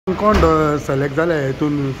कोण सिलेक्ट जाले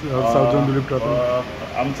हितून साउथ झोन दुलीप ट्रॉफी?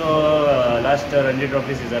 आमचो last Ranji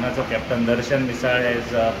trophy सिजनाचो captain Darshan Misal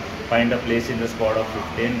has find a place in the squad of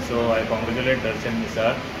 15. So I congratulate Darshan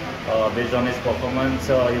Misal. Based on his performance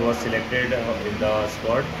he was selected in the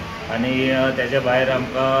squad. आणि त्याच्या भायर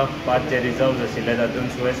आमकां 5 जे reserves आशिल्ले तातूंत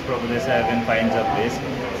सुयश Prabhudesai heaven finds a place.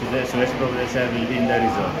 Suyash Prabhudesai will be in the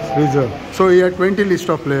reserve. So he had 20 list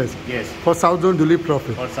of players. Yes. For south zone Duleep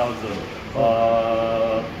trophy. For South Zone.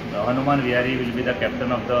 Hanuman Vihari will be the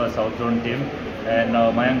captain of the South Zone team, and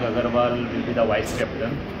Mayank Agarwal will be the vice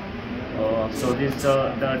captain. So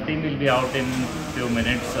the team will be out in few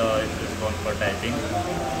minutes. It is gone for typing.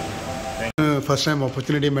 First time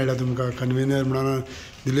opportunity मेळ्ळा तुमकां कन्व्हिनर म्हणून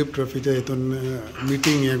दुलीप ट्रॉफीच्या हितून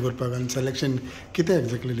meeting हे करपाक आनी selection कितें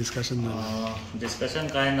exactly discussion जालें? Discussion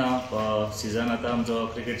कांय ना. सिजन आतां आमचो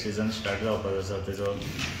क्रिकेट सिजन स्टार्ट जावपाचो आसा. तेजो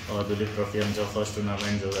दुलीप ट्रॉफी आमचो फर्स्ट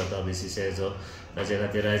टुर्नामेंट जो जाता BCCIचो, ताचे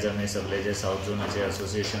खातीर आयज आमी सगळे जे साउथ झोनाचे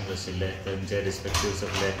एसोसिएशन्स आशिल्ले तांचे रिस्पेक्टीव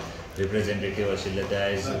सगळे रिप्रेझेंटेटीव आशिल्ले ते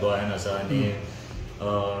आयज गोंयान आसा. आनी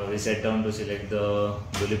we set down to select the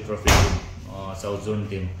Duleep trophy team, south zone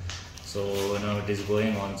team. So now it is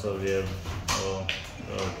going on. So we have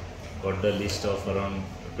got the list of around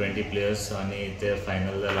 20 players and they are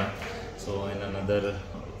final zala. So in another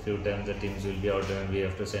few times the teams will be out and we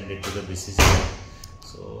have to send it to the BCCI.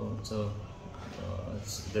 So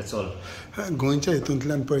that's all. गोंयच्या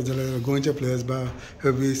हितूंतल्यान पळय जाल्यार गोंयचे players बा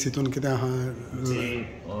वीस हितून कितें आहा?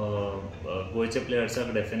 गोंयचे प्लेयर्साक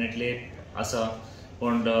डेफिनेटली आसा,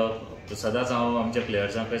 पण सदांच हांव आमच्या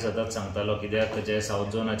प्लेयर्सांक सदांच सांगतालो कित्याक जे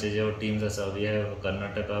साउथ झोनाचे जे टीम्स आसा, we have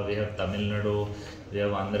Karnataka, we have Tamil Nadu, we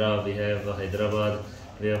have Andhra, we have Hyderabad,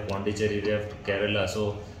 we have Pondicherry, we have Kerala. सो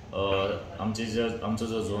आमचो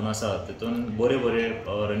जो झोन आसा तितून बरे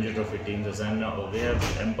रणजी ट्रॉफी टीम्स आसा आनी we have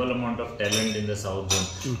ample amount of talent in the south zone.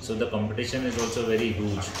 So the competition is also very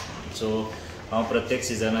huge. सो हांव प्रत्येक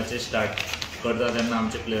सिजनाचे start करता तेन्ना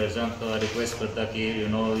आमचे प्लेयर्सांक रिक्वेस्ट करता की you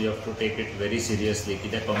have to take it very seriously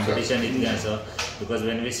कित्याक कॉम्पिटिशन इतलें आसा. Because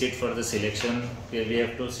when we seat for the selection we have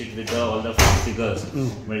to seat with all the figures,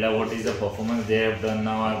 म्हणल्यार what is the performance they have done.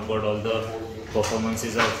 Now I have got all the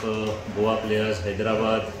परफॉर्मन्सीस of Goa players,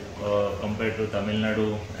 Hyderabad compared to Tamil Nadu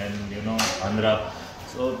and Andhra.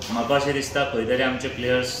 सो म्हाका अशें दिसता खंय तरी आमचे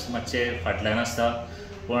players मातशे फाटल्यान आसता,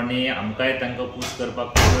 पण आमकांय तांकां पुश करपाक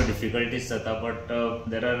खूब डिफिकल्टीज जाता. But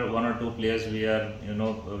there are 1 or 2 players we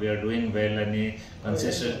are doing well आनी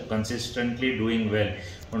कन्सिस्टंटली डुईंग वेल.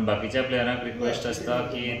 पण बाकीच्या प्लेयरांक रिक्वेस्ट आसता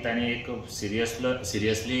की तांणी एक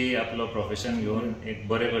सिरियसली आपलो प्रोफेशन घेवन एक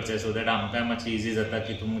बरें करचें, सो दॅट आमकांय मातशें इजी जाता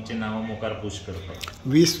की तुमचें नांव मुखार पुश करपाक.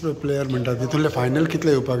 20 प्लेयर म्हणटा तितूंतले फायनल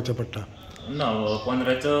कितले येवपाचे पडटा? ना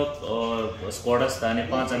 15चो स्क्वॉड आसता आनी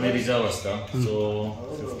 5 आमी रिजर्व आसता. सो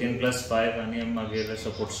 15+5 आनी मागीर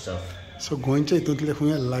सपोर्ट स्टाफ. सो गोंयच्या हितूंतले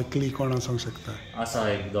खंय लायकली कोण सांगूंक शकता? आसा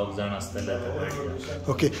 1-2 जाण आसतले आतां.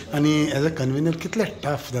 ओके. आनी एज अ कन्व्हिनर कितले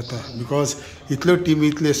टफ जाता? बिकॉज इतल्यो टीमी,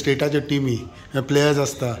 इतल्यो स्टेटाच्यो टीमी प्लेयर्स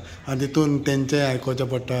आसता आनी तितून तेंचें आयकोवचें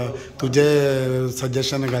पडटा, तुजें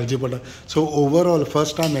सजेशन घालचीं पडटा. So overall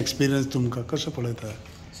first time experience तुमकां कशें पळयता?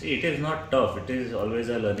 See, it is not tough. It is always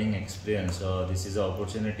a learning experience. This is an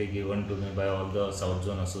opportunity given to me by all the South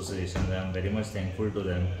Zone associations. I am very much thankful to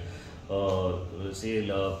them.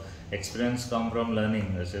 Experience come from learning.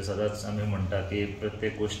 जशें सदांच आमी म्हणटा की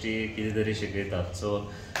प्रत्येक गोष्टी कितें तरी शिकयतात. सो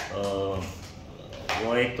हो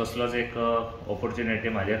एक तसलोच एक ऑपॉर्च्युनिटी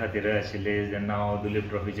म्हाज्या खातीर आशिल्ली जेन्ना हांव दुलीप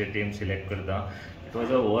ट्रॉफीची टीम सिलेक्ट करता. It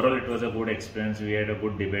was a good experience. We had a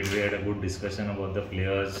good debate. We had a good discussion about the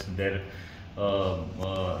players, their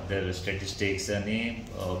statistics and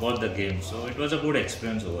about the game. So it was a good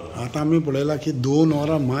experience overall. आता आमी पळयला की 2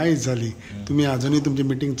 वरां मायज जाली, तुमी आजुनूय तुमची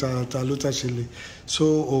मिटींग चालूच आशिल्ली. सो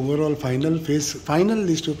ओवरऑल फायनल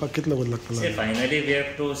लिस्ट येवपाक कितलो वयर लागतलो? Finally we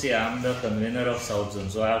have to see, I am the convener of South Zone,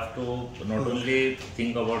 so I have to not only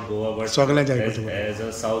think about Goa but as a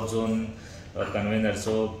South Zone convener.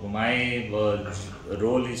 So my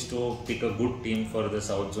role is to pick a good team for the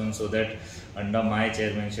South Zone, so that under my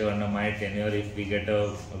chairmanship, under my tenure, if we get a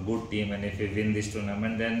good team and if we win this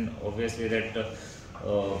tournament, then obviously that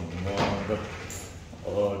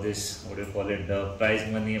this, what do you call it, the prize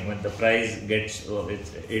money, when the prize gets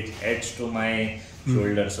it adds to my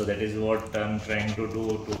shoulder. So that is what I'm trying to do,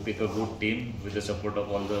 to pick a good team with the support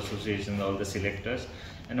of all the associations, all the selectors,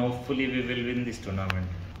 and hopefully we will win this tournament.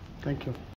 Thank you.